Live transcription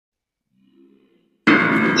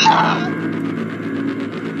Ah!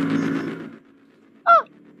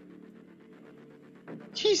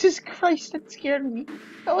 Jesus Christ, that scared me.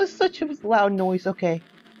 That was such a loud noise. Okay.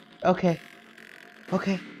 Okay.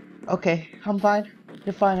 Okay. Okay. I'm fine.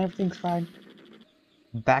 You're fine. Everything's fine.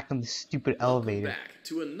 Back on the stupid Welcome elevator. back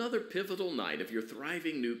to another pivotal night of your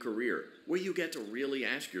thriving new career, where you get to really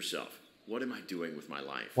ask yourself, what am I doing with my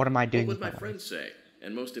life? What am I What doing would with my my life? friends say?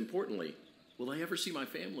 And most importantly, will I ever see my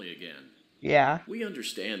family again? Yeah. We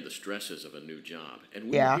understand the stresses of a new job, and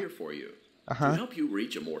we are Yeah. here for you. To Uh-huh. help you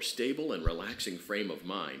reach a more stable and relaxing frame of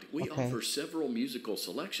mind, we Okay. offer several musical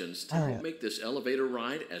selections to help Alright. make this elevator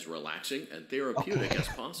ride as relaxing and therapeutic Okay. as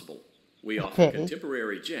possible. We offer Okay.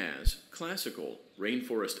 contemporary jazz, classical,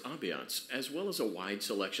 rainforest ambiance, as well as a wide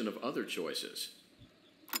selection of other choices.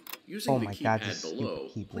 Oh Using the my god, keypad this stupid below,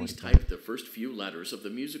 keyboard please again. type the first few letters of the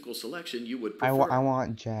musical selection you would I prefer.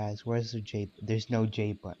 want jazz. Where's the J? There's no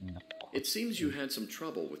J button. Of It course. seems you had some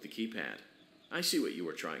trouble with the keypad. I see what you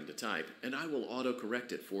were trying to type, and I will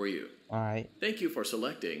auto-correct it for you. Alright. Thank you for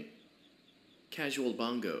selecting Casual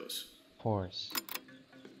Bongos. Of course.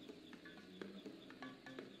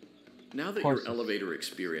 Now that your elevator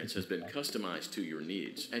experience has been customized to your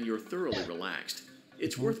needs and you're thoroughly relaxed,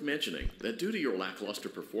 it's worth mentioning that due to your lackluster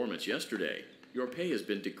performance yesterday, your pay has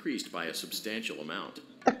been decreased by a substantial amount.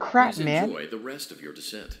 The crap, Please man. enjoy the rest of your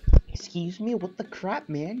descent. Excuse me? What the crap,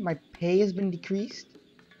 man? My pay has been decreased?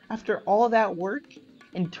 After all that work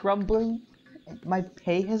and troubling, my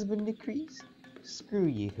pay has been decreased? Screw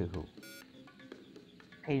you.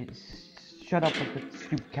 Hey, shut up with the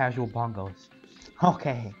stupid casual bongos.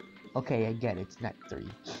 Okay. Okay, I get it. It's net 3.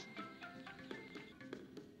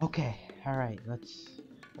 Okay, alright,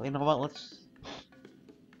 you know what,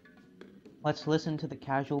 let's listen to the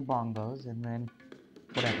casual bongos and then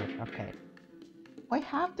whatever. Okay. I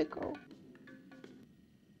have to go.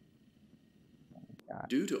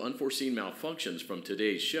 Due to unforeseen malfunctions from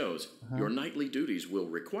today's shows, your nightly duties will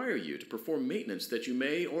require you to perform maintenance that you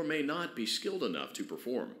may or may not be skilled enough to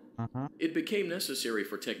perform. It became necessary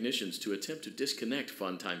for technicians to attempt to disconnect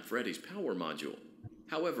Funtime Freddy's power module.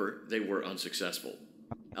 However, they were unsuccessful.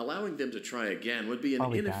 Allowing them to try again would be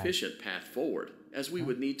an inefficient path forward, as we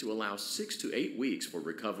would need to allow 6 to 8 weeks for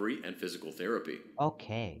recovery and physical therapy.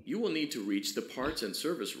 Okay. You will need to reach the parts and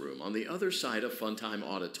service room on the other side of Funtime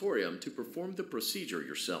Auditorium to perform the procedure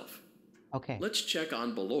yourself. Okay. Let's check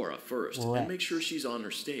on Ballora first and make sure she's on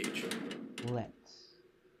her stage.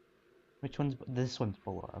 Which one's... This one's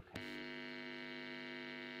Ballora, okay.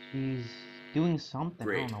 She's doing something,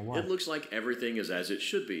 Great. I don't know what. It looks like everything is as it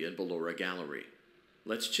should be in Ballora Gallery.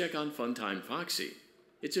 Let's check on Funtime Foxy.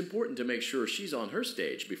 It's important to make sure she's on her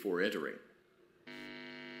stage before entering.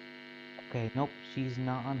 Okay, nope, she's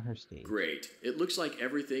not on her stage. Great. It looks like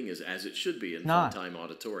everything is as it should be in Funtime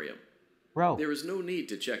Auditorium. Bro. There is no need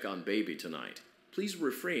to check on Baby tonight. Please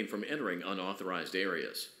refrain from entering unauthorized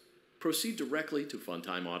areas. Proceed directly to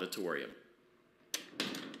Funtime Auditorium.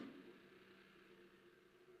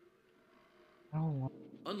 Oh.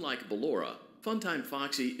 Unlike Ballora, Funtime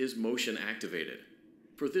Foxy is motion activated.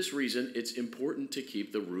 For this reason, it's important to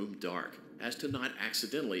keep the room dark, as to not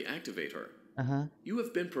accidentally activate her. You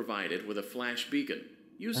have been provided with a flash beacon.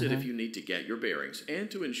 Use it if you need to get your bearings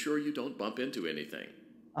and to ensure you don't bump into anything.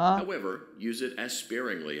 However, use it as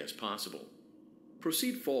sparingly as possible.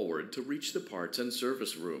 Proceed forward to reach the parts and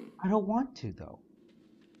service room. I don't want to, though.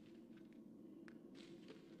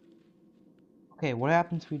 Okay, what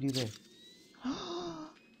happens if we do this?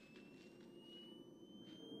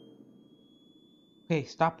 Okay,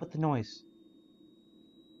 stop with the noise.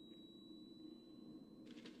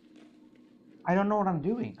 I don't know what I'm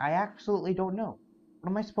doing. I absolutely don't know.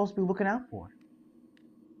 What am I supposed to be looking out for?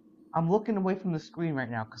 I'm looking away from the screen right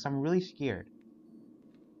now because I'm really scared.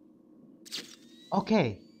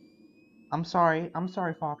 Okay. I'm sorry,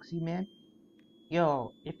 Foxy, man.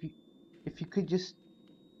 Yo, if you could just...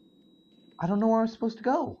 I don't know where I'm supposed to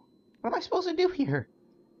go. What am I supposed to do here?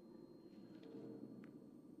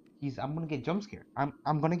 I'm gonna get jump scared.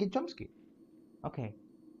 I'm gonna get jump scared. Okay.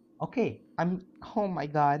 Okay. Oh my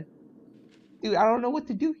god. Dude, I don't know what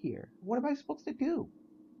to do here. What am I supposed to do?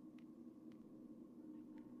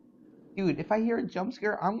 Dude, if I hear a jump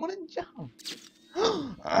scare, I'm gonna jump.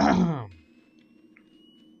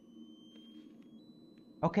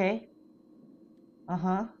 Okay.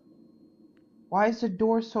 Why is the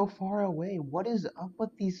door so far away? What is up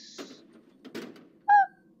with these...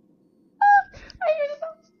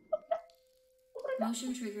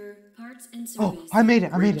 Motion trigger, parts and service. Oh, I made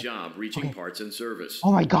it, Great job reaching parts and service.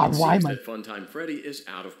 Oh my god, why am I... It seems that Funtime Freddy is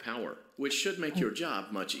out of power, which should make your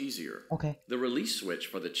job much easier. Okay. The release switch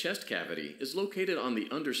for the chest cavity is located on the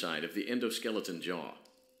underside of the endoskeleton jaw.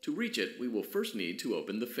 To reach it, we will first need to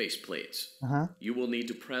open the faceplates. Uh-huh. You will need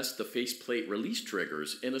to press the faceplate release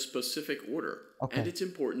triggers in a specific order. Okay. And it's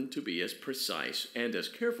important to be as precise and as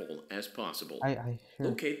careful as possible. Sure.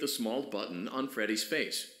 Locate the small button on Freddy's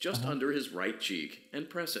face, just under his right cheek, and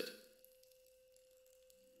press it.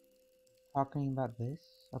 Talking about this?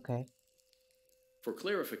 Okay. For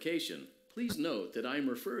clarification, please note that I am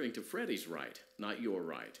referring to Freddy's right, not your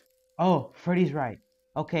right. Oh, Freddy's right.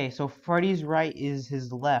 Okay, so Freddy's right is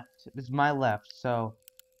his left. It's my left, so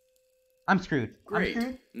I'm screwed. Great. I'm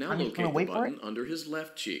screwed. Now I'm just gonna locate the wait for button it. under his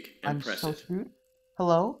left cheek and I'm press so it. screwed.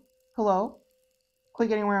 Hello? Hello?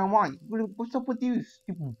 Click anywhere I want. What's up with you,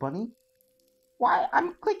 stupid bunny? Why?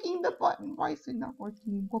 I'm clicking the button. Why is it not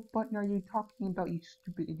working? What button are you talking about, you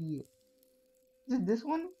stupid idiot? Is it this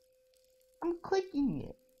one? I'm clicking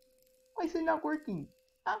it. Why is it not working?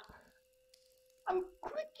 I'm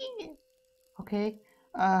clicking it. Okay.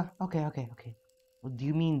 Okay. Well, do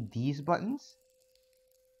you mean these buttons?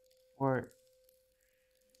 Or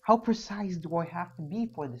how precise do I have to be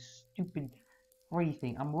for this stupid Freddy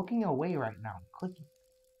thing? I'm looking away right now. I'm clicking.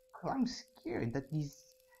 I'm scared that these.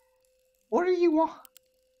 What do you want?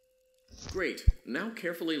 Great. Now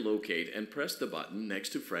carefully locate and press the button next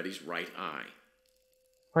to Freddy's right eye.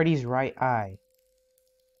 Freddy's right eye.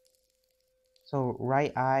 So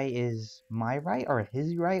right eye is my right or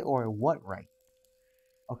his right or what right?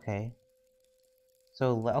 Okay.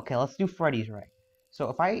 So okay, let's do Freddy's right. So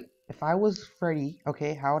if I was Freddy,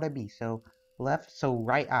 okay, how would I be? So left, so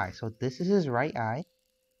right eye. So this is his right eye,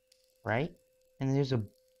 right? And there's a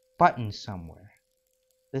button somewhere.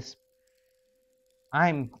 This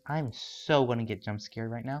I'm so gonna get jump scared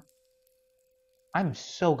right now. I'm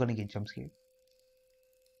so gonna get jump scared.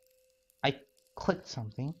 I clicked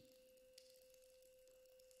something.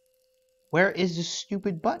 Where is this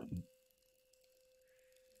stupid button?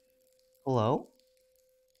 Hello?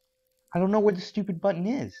 I don't know where the stupid button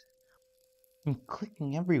is. I'm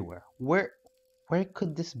clicking everywhere. Where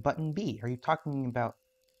could this button be? Are you talking about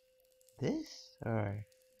this? Or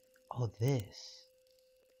oh, this?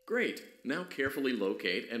 Great. Now carefully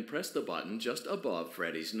locate and press the button just above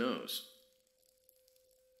Freddy's nose.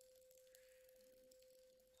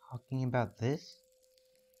 Talking about this?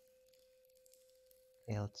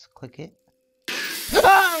 Okay, let's click it.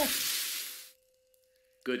 Oh!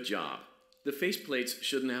 Good job. The faceplates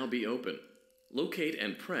should now be open. Locate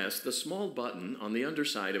and press the small button on the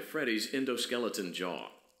underside of Freddy's endoskeleton jaw.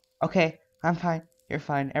 Okay, I'm fine. You're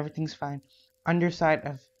fine. Everything's fine. Underside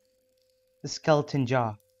of the skeleton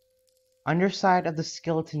jaw. Underside of the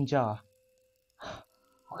skeleton jaw.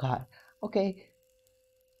 Oh god. Okay.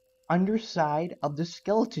 Underside of the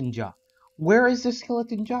skeleton jaw. Where is the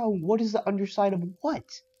skeleton jaw? What is the underside of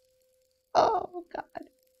what? Oh god.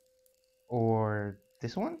 Or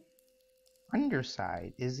this one?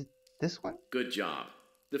 Underside. Is it this one? Good job.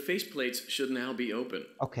 The faceplates should now be open.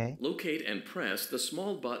 Okay. Locate and press the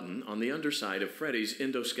small button on the underside of Freddy's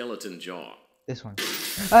endoskeleton jaw. This one.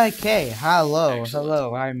 Okay, hello, Excellent.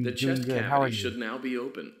 hello, I'm the doing chest good. How are cavity you? should now be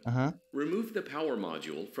open. Uh-huh. Remove the power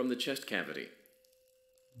module from the chest cavity.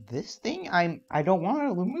 This thing? I don't want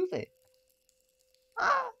to remove it.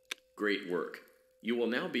 Ah! Great work. You will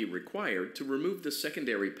now be required to remove the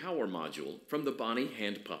secondary power module from the Bonnie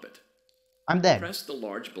hand puppet. I'm dead. Press the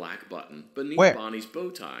large black button beneath Where? Bonnie's bow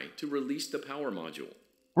tie to release the power module.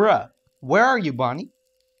 Bruh, where are you, Bonnie?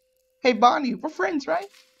 Hey, Bonnie, we're friends, right?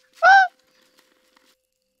 Ah!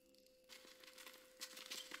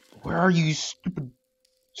 Where are you,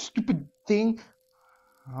 stupid thing?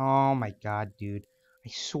 Oh my god, dude. I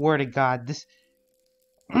swear to god, this...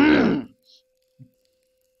 I'm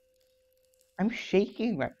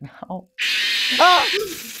shaking right now. Ah!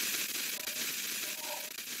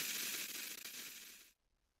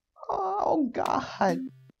 Oh god.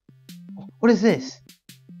 What is this?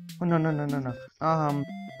 Oh, no.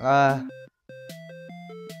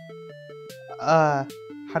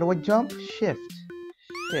 How do I jump? Shift.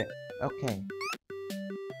 Okay.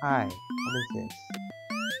 Hi. What is this?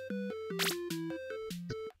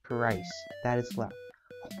 Price. That is loud.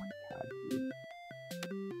 Oh my god, dude.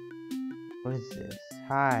 What is this?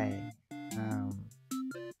 Hi.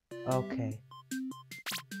 Okay.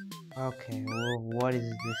 Okay, well, what is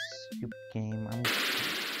this stupid game?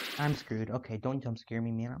 I'm screwed. Okay, don't jump scare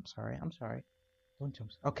me, man. I'm sorry. Don't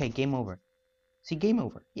jump. Okay, game over. See, game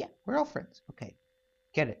over. Yeah, we're all friends. Okay,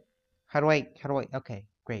 get it. How do I? Okay,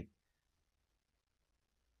 great.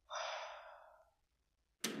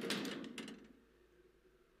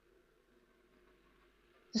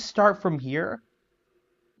 Just start from here.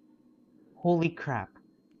 Holy crap,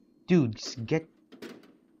 dude! Just get.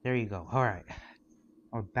 There you go. All right.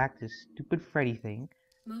 We're back to stupid Freddy thing.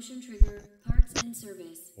 Motion trigger, parts and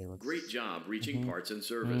service. Okay, Great job reaching parts and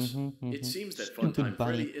service. It seems that Stupid Funtime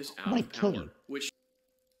bunny. Freddy is I'm out gonna of kill power, you. which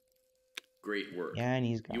great work. Yeah, and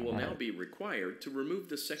he's gone. You will now Alright. be required to remove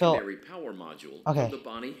the secondary power module from the Okay.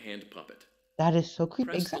 Bonnie hand puppet. That is so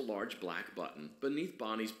creepy. Press the large black button beneath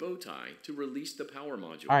Bonnie's bow tie to release the power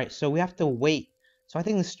module. Alright, so we have to wait. So I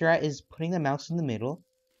think the strat is putting the mouse in the middle.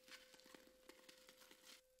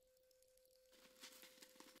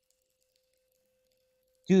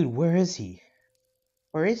 Dude, where is he?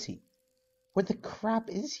 Where is he? Where the crap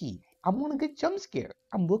is he? I want to get jump scared.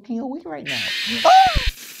 I'm looking away right now. Ah!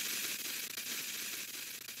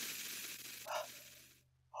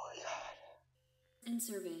 Oh my god. And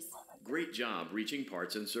service. Great job reaching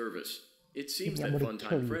parts and service. It seems Maybe that I'm gonna kill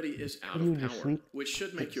Funtime you. Freddy is out Kill you of in your power, sleep. which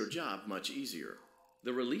should make your job much easier.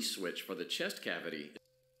 The release switch for the chest cavity. I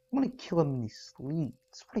want to kill him in his sleep.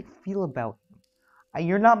 That's what I feel about him.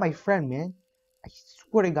 You're not my friend, man. I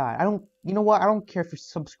swear to God. I don't. You know what? I don't care if you're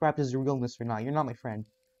subscribed as a realness or not. You're not my friend.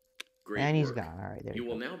 Great And he's work. gone. Alright, there You you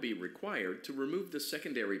will go. now be required to remove the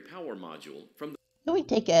secondary power module from the... Can we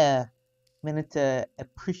take a minute to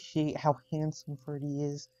appreciate how handsome Freddy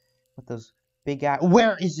is? With those big eyes.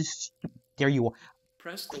 Where is this? There you are.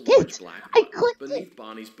 Press the I large did! black I button clicked beneath it!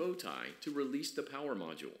 Bonnie's bow tie to release the power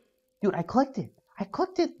module. Dude, I clicked it. I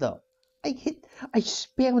clicked it though. I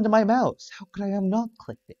spammed my mouse. How could I have not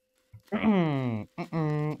clicked it?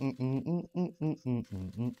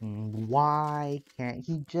 Why can't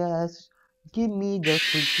he just give me the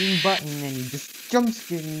freaking button and he just jump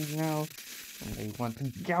scared me now? And they want to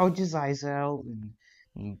gouge his eyes out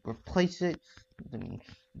and replace it.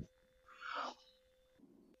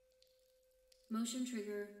 Motion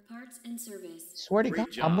trigger, parts and service. Swear to God,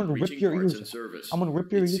 Great I'm job gonna rip reaching your parts ears and out. service. I'm gonna rip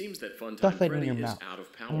your It ears, seems that Funtime stuff it in Freddy your is mouth. out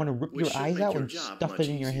of power, I'm gonna rip which your should eyes make out your and job stuff much it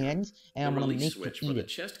in your easier. hands, and The I'm gonna release make you switch eat for the it.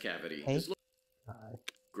 chest cavity Okay? is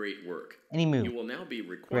great work. Any move. You will now be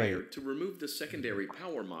required to remove the secondary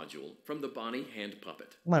power module from the Bonnie hand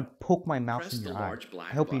puppet. I'm gonna poke my mouse Press in the your eye. large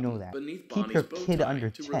black I hope you button know that. beneath Keep Bonnie's your bow kid tie under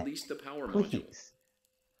to check, release the power module. please.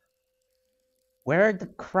 Where the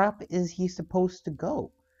crap is he supposed to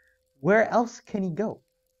go? Where else can he go?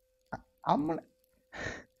 I'm gonna...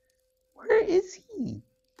 Where is he?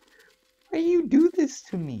 Why do you do this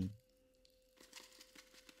to me?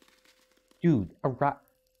 Dude, oh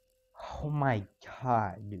my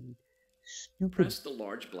god, dude. Stupid. Press the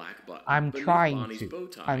large black button I'm beneath trying Bonnie's to. bow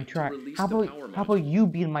tie I'm to trying. release How the about power how about module. you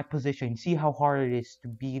be in my position? See how hard it is to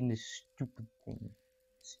be in this stupid thing.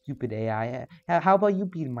 Stupid AI. How about you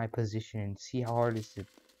be in my position and see how hard it is to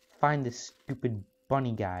find this stupid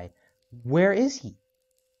bunny guy? Where is he?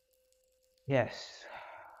 Yes.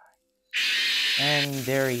 And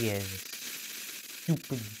there he is.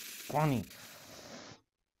 Stupid bunny.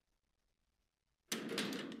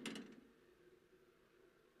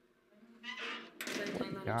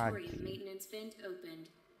 Photon God, auditorium dude. maintenance vent opened.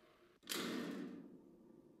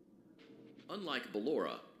 Unlike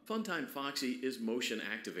Ballora, Funtime Foxy is motion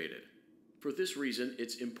activated. For this reason,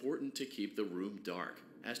 it's important to keep the room dark,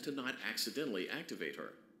 as to not accidentally activate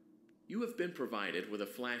her. You have been provided with a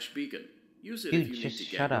flash beacon. Use it Dude, if you need just to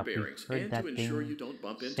shut get your up. We've bearings heard and that to ensure thing, you don't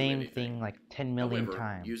bump into same anything. thing like 10 million However,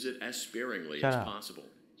 times. use it as sparingly Shut as up. possible.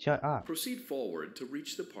 Shut up. Proceed forward to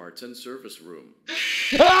reach the parts and service room.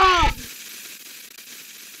 Ah!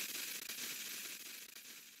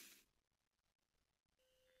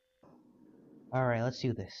 Alright, let's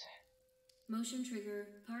do this. Motion trigger,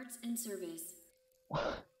 parts and service.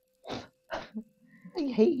 I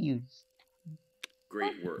hate you.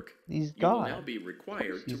 Great work. He's You will gone. now be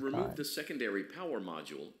required to He's remove gone. the secondary power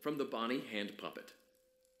module from the Bonnie hand puppet.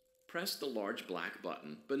 Press the large black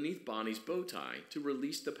button beneath Bonnie's bow tie to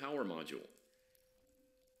release the power module.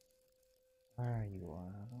 There you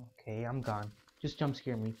are. Okay, I'm gone. Just jump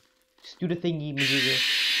scare me. Just do the thingy maneuver.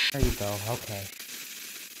 There you go. Okay.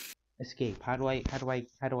 Escape. How do I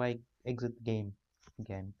exit the game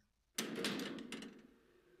again?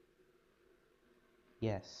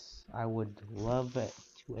 Yes, I would love it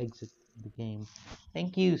to exit the game.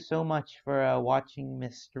 Thank you so much for watching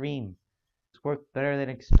this stream. It's worked better than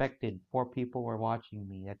expected. 4 people were watching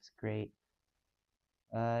me. That's great.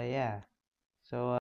 Yeah. So